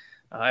days.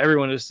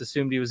 Everyone just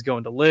assumed he was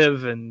going to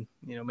live, and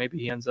maybe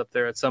he ends up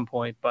there at some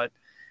point, but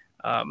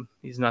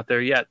he's not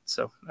there yet.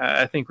 So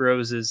I think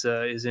Rose is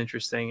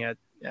interesting at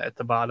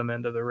the bottom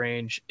end of the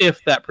range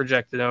if that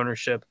projected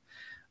ownership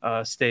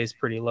stays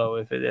pretty low.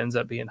 If it ends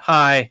up being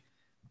high,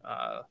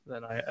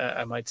 then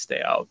I might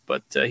stay out.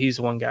 But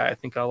he's one guy I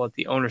think I'll let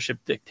the ownership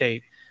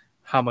dictate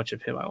how much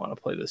of him I want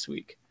to play this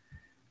week.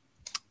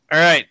 All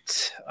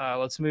right,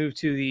 let's move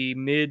to the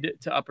mid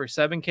to upper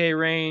 7K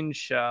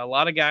range. A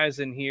lot of guys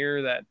in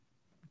here that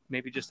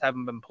maybe just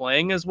haven't been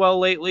playing as well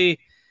lately.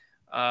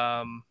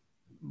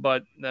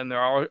 But then there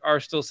are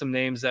still some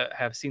names that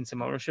have seen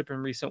some ownership in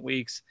recent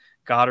weeks.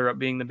 Goddard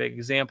being the big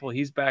example.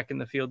 He's back in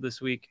the field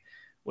this week.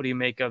 What do you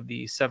make of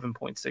the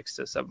 7.6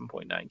 to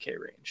 7.9K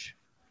range?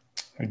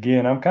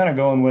 Again, I'm kind of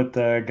going with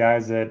the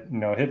guys that,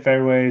 hit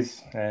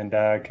fairways and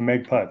can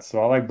make putts. So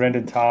I like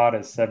Brendan Todd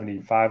at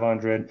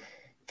 7,500.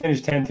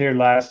 Finished 10th here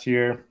last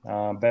year.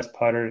 Best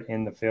putter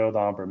in the field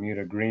on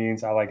Bermuda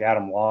greens. I like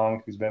Adam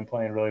Long, who's been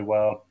playing really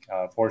well.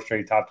 4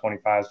 straight top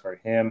 25s for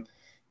him.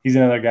 He's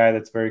another guy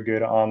that's very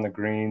good on the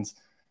greens.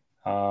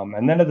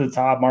 And then at the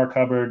top, Mark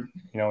Hubbard,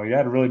 he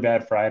had a really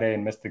bad Friday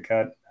and missed the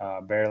cut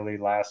barely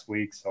last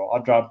week. So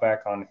I'll drop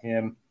back on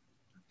him.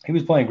 He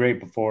was playing great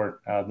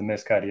before the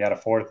missed cut. He had a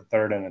 4th, a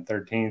 3rd, and a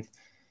 13th.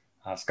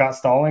 Scott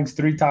Stallings,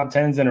 3 top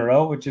 10s in a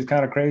row, which is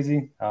kind of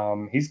crazy.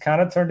 He's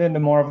kind of turned into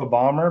more of a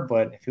bomber,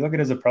 but if you look at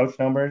his approach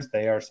numbers,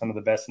 they are some of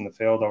the best in the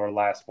field over the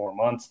last 4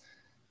 months.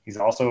 He's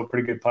also a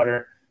pretty good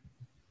putter.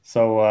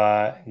 So,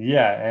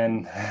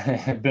 and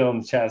Bill in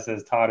the chat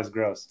says Todd is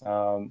gross.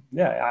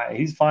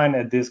 He's fine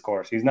at this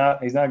course. He's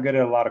not good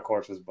at a lot of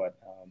courses, but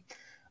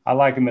I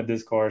like him at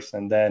this course.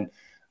 And then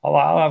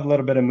I'll have a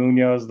little bit of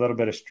Munoz, a little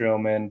bit of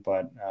Strillman,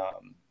 but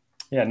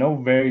no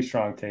very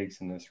strong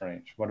takes in this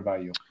range. What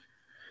about you?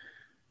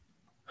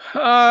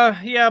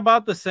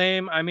 About the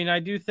same. I mean, I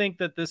do think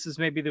that this is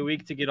maybe the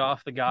week to get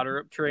off the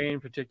Goddard train,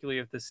 particularly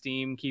if the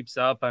steam keeps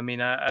up. I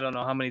mean, I don't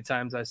know how many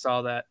times I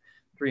saw that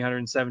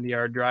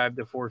 370-yard drive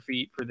to 4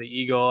 feet for the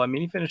Eagle. I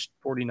mean, he finished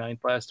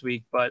 49th last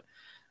week, but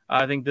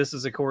I think this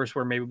is a course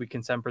where maybe we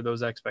can temper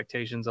those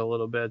expectations a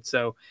little bit.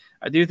 So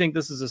I do think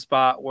this is a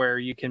spot where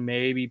you can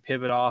maybe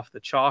pivot off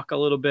the chalk a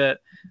little bit.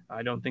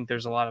 I don't think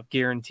there's a lot of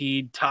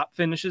guaranteed top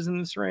finishes in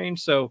this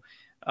range. So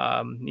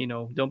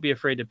don't be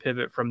afraid to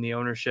pivot from the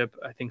ownership.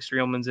 I think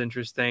Streelman's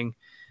interesting.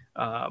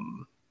 I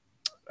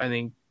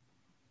think,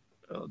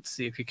 let's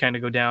see, if you kind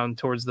of go down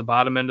towards the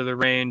bottom end of the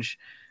range,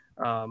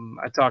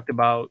 I talked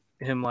about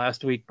him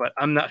last week, but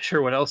I'm not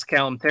sure what else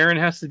Callum Tarrant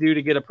has to do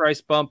to get a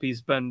price bump.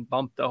 He's been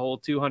bumped a whole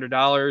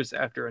 $200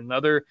 after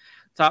another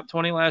top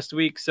 20 last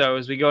week. So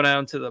as we go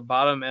down to the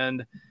bottom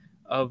end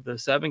of the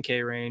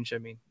 7K range, I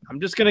mean, I'm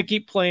just going to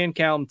keep playing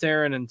Callum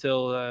Tarrant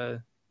until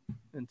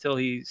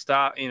he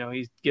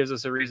he gives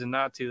us a reason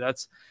not to.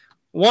 That's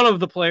one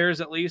of the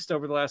players, at least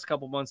over the last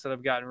couple months, that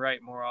I've gotten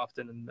right more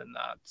often than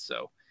not.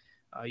 So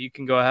you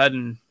can go ahead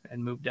and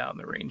move down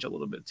the range a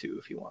little bit too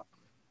if you want.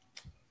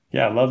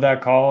 Yeah, I love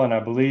that call. And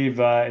I believe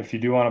if you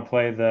do want to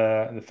play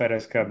the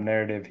FedEx Cup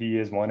narrative, he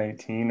is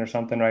 118 or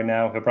something right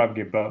now. He'll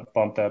probably get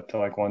bumped up to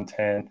like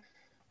 110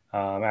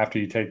 after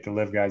you take the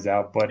live guys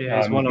out. But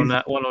yeah, he's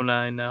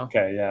 109 now.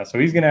 Okay, yeah. So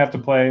he's going to have to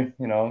play,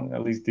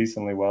 at least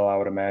decently well, I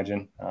would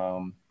imagine.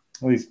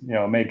 At least,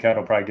 Made Cut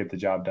will probably get the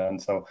job done.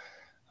 So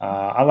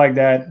I like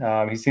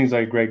that. He seems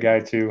like a great guy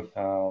too,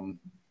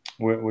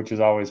 which is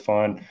always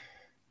fun.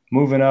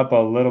 Moving up a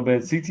little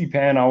bit, CT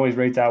Pan always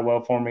rates out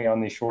well for me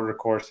on these shorter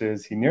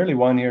courses. He nearly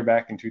won here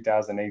back in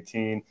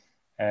 2018,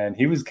 and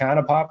he was kind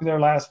of popular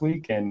last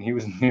week, and he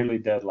was nearly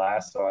dead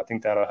last. So I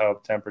think that'll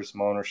help temper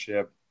some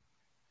ownership.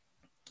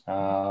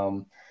 I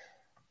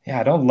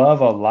don't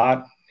love a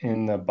lot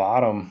in the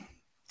bottom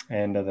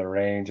end of the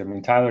range. I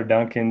mean, Tyler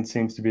Duncan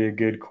seems to be a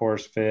good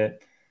course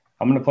fit.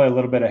 I'm going to play a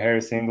little bit of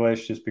Harris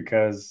English just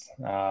because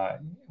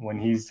when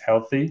he's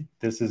healthy,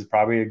 this is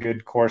probably a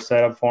good course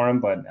setup for him.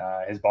 But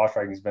his ball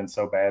striking has been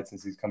so bad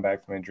since he's come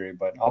back from injury.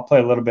 But I'll play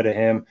a little bit of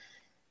him.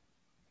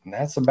 And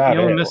that's about it.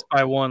 He only missed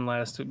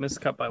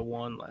cut by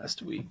one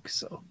last week.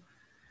 So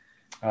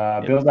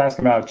Bill's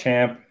asking about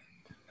Champ.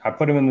 I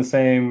put him in the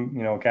same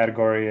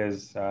category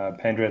as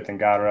Pendrith and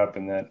Goddard,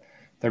 and that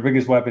their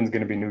biggest weapon is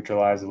going to be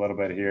neutralized a little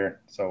bit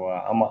here. So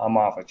I'm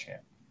off of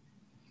Champ.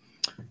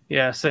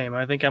 Yeah, same.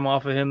 I think I'm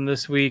off of him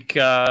this week.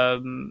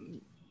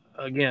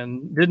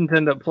 again, didn't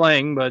end up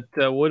playing, but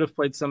would have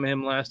played some of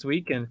him last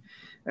week and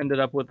ended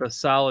up with a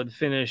solid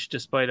finish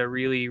despite a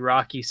really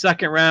rocky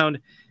second round.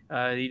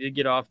 He did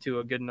get off to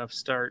a good enough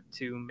start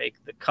to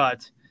make the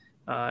cut,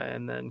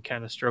 and then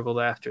kind of struggled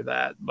after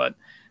that. But,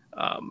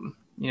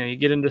 you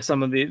get into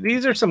some of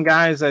these are some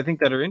guys I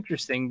think that are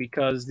interesting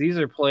because these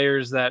are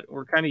players that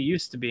we're kind of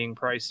used to being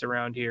priced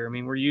around here. I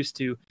mean, we're used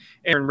to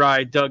Aaron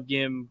Ride, Doug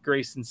Gim,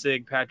 Grayson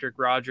Sigg, Patrick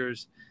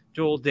Rogers,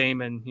 Joel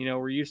Damon.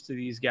 We're used to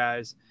these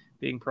guys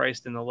being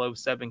priced in the low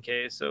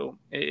 7K. So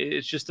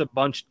it's just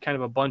kind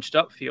of a bunched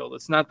up field.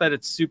 It's not that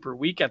it's super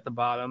weak at the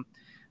bottom.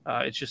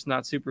 It's just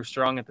not super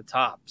strong at the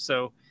top.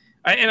 So,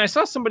 I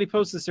saw somebody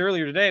post this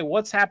earlier today.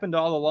 What's happened to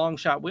all the long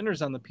shot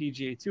winners on the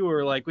PGA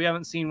Tour? Like, we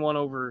haven't seen one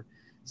over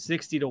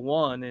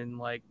 60-1 in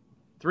like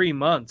 3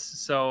 months.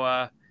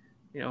 So,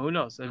 who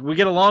knows? We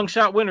get a long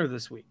shot winner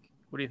this week.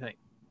 What do you think?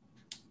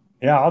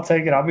 Yeah, I'll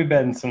take it. I'll be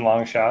betting some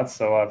long shots.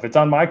 So if it's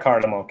on my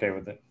card, I'm okay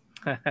with it.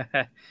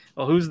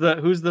 Well, who's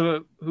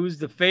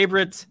the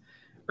favorite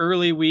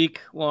early week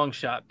long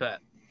shot bet?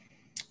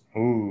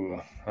 Ooh,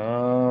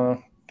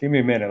 give me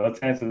a minute. Let's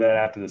answer that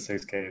after the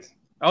 6Ks.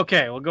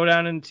 Okay, we'll go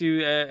down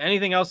into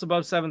anything else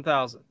above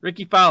 7,000.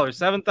 Ricky Fowler,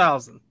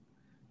 7,000.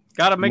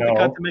 Got to make the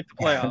cut to make the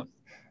playoffs.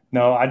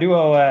 No, I do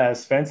owe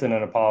Svensson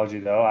an apology,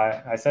 though.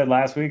 I said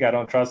last week I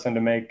don't trust him to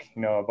make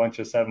a bunch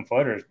of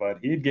 7-footers, but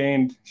he'd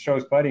gained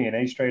strokes putting in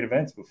 8 straight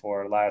events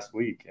before last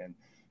week, and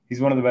he's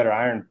one of the better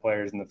iron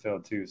players in the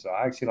field too. So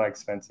I actually like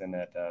Svensson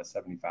at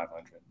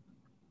 7,500.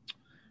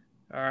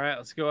 All right,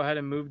 let's go ahead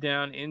and move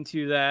down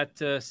into that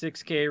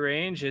 6K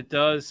range. It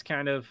does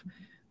kind of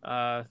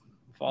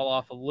fall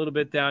off a little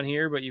bit down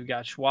here, but you've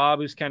got Schwab,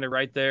 who's kind of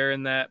right there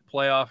in that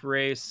playoff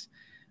race.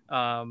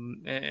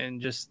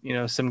 And just,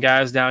 some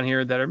guys down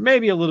here that are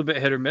maybe a little bit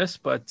hit or miss,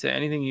 but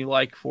anything you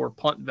like for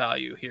punt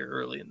value here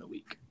early in the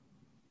week.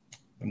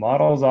 The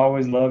models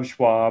always love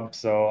Schwab,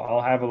 so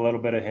I'll have a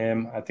little bit of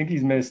him. I think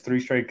he's missed 3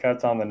 straight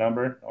cuts on the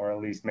number, or at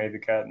least made the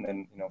cut and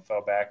then,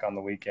 fell back on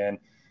the weekend.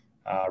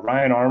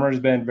 Ryan Armour's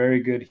been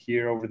very good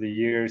here over the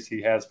years.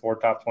 He has 4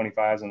 top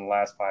 25s in the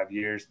last 5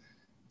 years.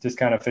 Just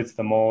kind of fits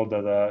the mold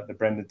of the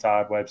Brendan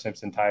Todd, Webb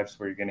Simpson types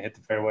where you're going to hit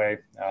the fairway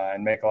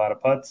and make a lot of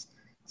putts.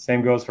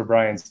 Same goes for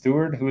Brian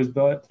Stewart, who has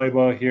played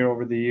well here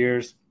over the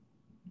years.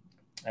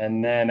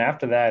 And then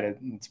after that,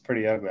 it's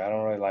pretty ugly. I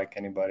don't really like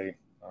anybody.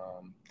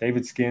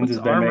 David Skins has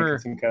been making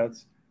some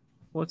cuts.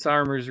 What's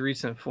Armour's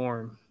recent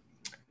form?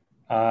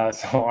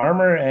 So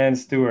Armour and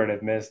Stewart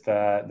have missed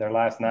their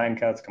last 9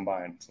 cuts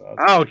combined. So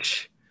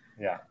ouch.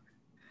 Yeah.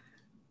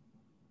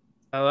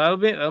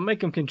 That'll make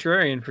them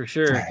contrarian for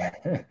sure.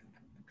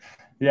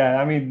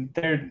 Yeah, I mean,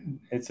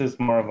 it's just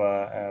more of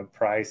a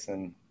price,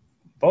 and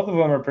both of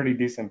them are pretty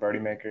decent birdie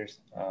makers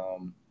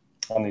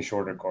on these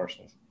shorter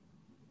courses.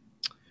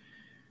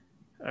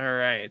 All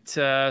right.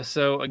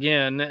 So,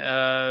 again,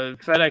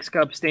 FedEx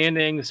Cup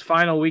standings,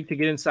 final week to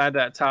get inside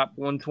that top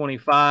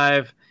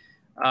 125.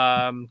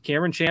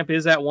 Cameron Champ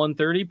is at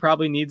 130,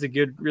 probably needs a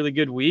really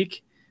good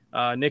week.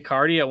 Nick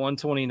Hardy at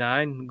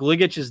 129.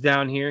 Gligic is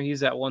down here.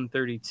 He's at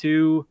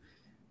 132.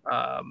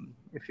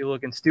 If you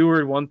look in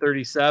Stewart,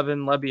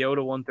 137.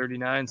 Lebioda,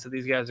 139. So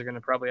these guys are going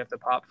to probably have to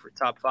pop for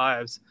top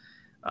 5s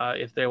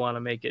if they want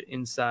to make it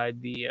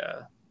inside the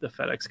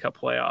FedEx Cup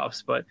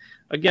playoffs. But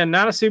again,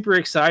 not a super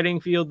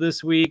exciting field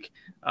this week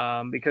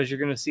because you're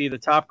going to see the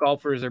top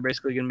golfers are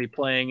basically going to be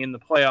playing in the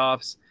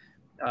playoffs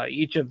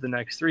each of the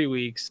next 3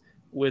 weeks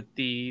with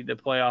the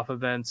playoff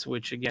events,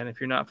 which again,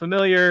 if you're not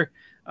familiar,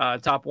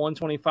 top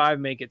 125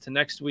 make it to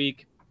next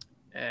week.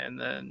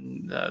 And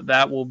then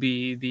that will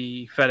be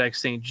the FedEx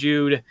St.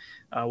 Jude,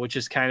 which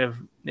is kind of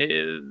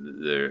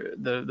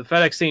the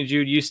FedEx St.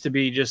 Jude used to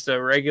be just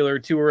a regular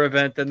tour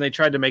event. Then they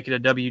tried to make it a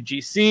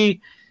WGC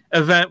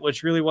event,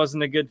 which really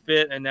wasn't a good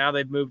fit. And now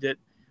they've moved it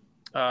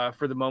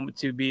for the moment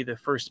to be the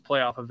first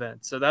playoff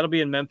event. So that'll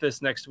be in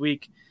Memphis next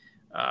week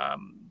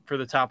for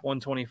the top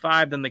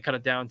 125. Then they cut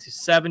it down to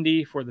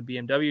 70 for the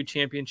BMW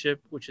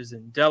Championship, which is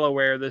in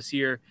Delaware this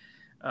year.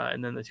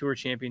 And then the Tour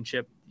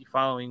Championship the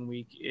following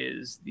week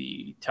is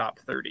the top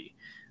 30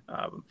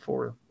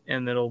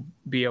 and it'll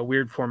be a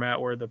weird format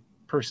where the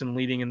person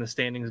leading in the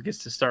standings gets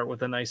to start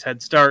with a nice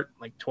head start,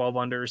 like 12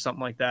 under or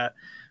something like that.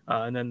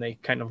 And then they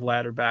kind of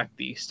ladder back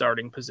the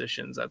starting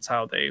positions. That's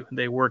how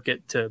they work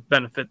it to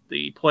benefit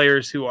the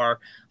players who are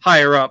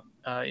higher up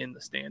in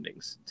the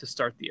standings to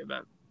start the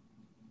event.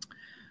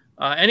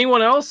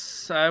 Anyone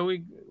else?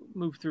 We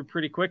move through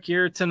pretty quick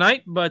here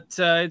tonight, but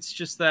it's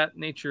just that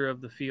nature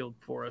of the field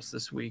for us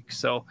this week.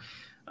 So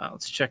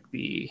let's check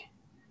the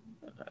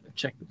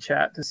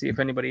chat to see if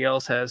anybody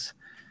else has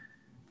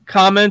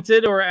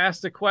commented or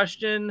asked a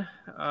question.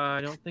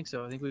 I don't think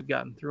so. I think we've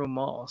gotten through them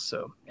all.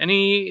 So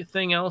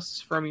anything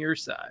else from your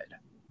side?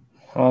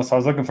 Well, so I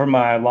was looking for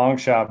my long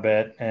shot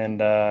bet, and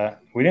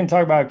we didn't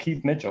talk about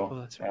Keith Mitchell. Oh,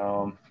 that's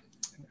right.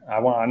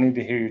 I need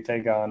to hear your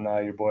take on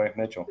your boy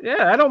Mitchell.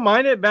 Yeah, I don't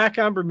mind it back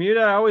on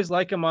Bermuda. I always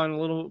like him on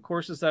little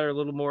courses that are a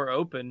little more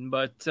open.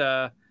 But,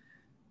 yeah,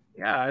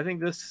 I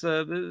think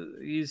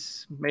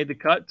he's made the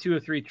cut 2 or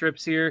 3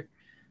 trips here.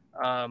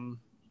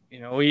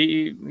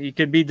 he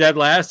could be dead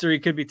last or he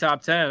could be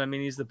top 10. I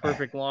mean, he's the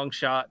perfect long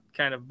shot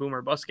kind of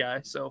boomer bust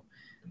guy. So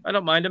I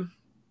don't mind him.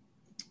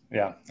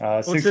 Yeah.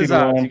 What's 60 his to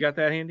odds? 1. You got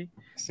that handy?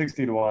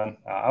 60 to 1.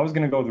 I was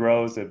going to go with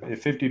Rose.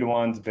 If 50 to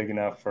 1 is big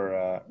enough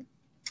for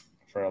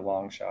a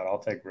long shot, I'll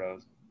take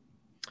Rose.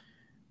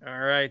 All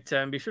right.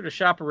 Be sure to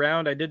shop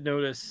around. I did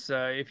notice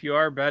if you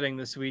are betting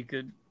this week,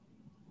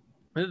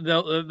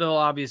 they'll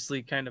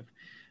obviously kind of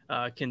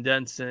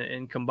condense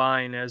and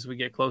combine as we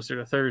get closer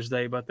to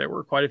Thursday, but there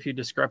were quite a few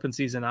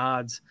discrepancies in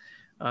odds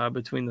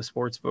between the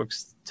sports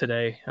books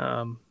today,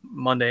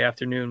 Monday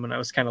afternoon when I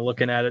was kind of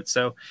looking at it.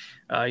 So,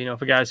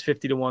 if a guy's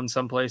 50 to 1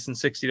 someplace and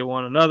 60 to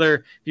 1 another,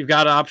 if you've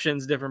got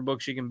options, different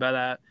books you can bet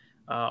at,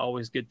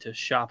 always good to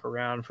shop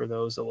around for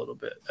those a little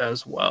bit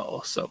as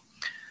well. So,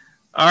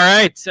 all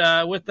right.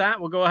 With that,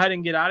 we'll go ahead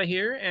and get out of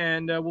here,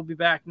 and we'll be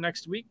back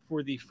next week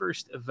for the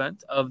first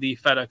event of the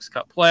FedEx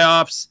Cup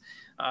playoffs.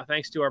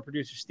 Thanks to our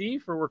producer,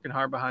 Steve, for working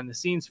hard behind the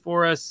scenes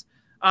for us.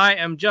 I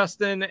am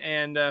Justin,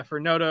 and for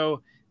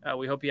Noto,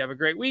 we hope you have a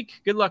great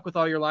week. Good luck with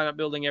all your lineup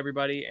building,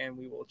 everybody, and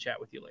we will chat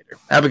with you later.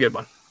 Have a good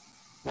one.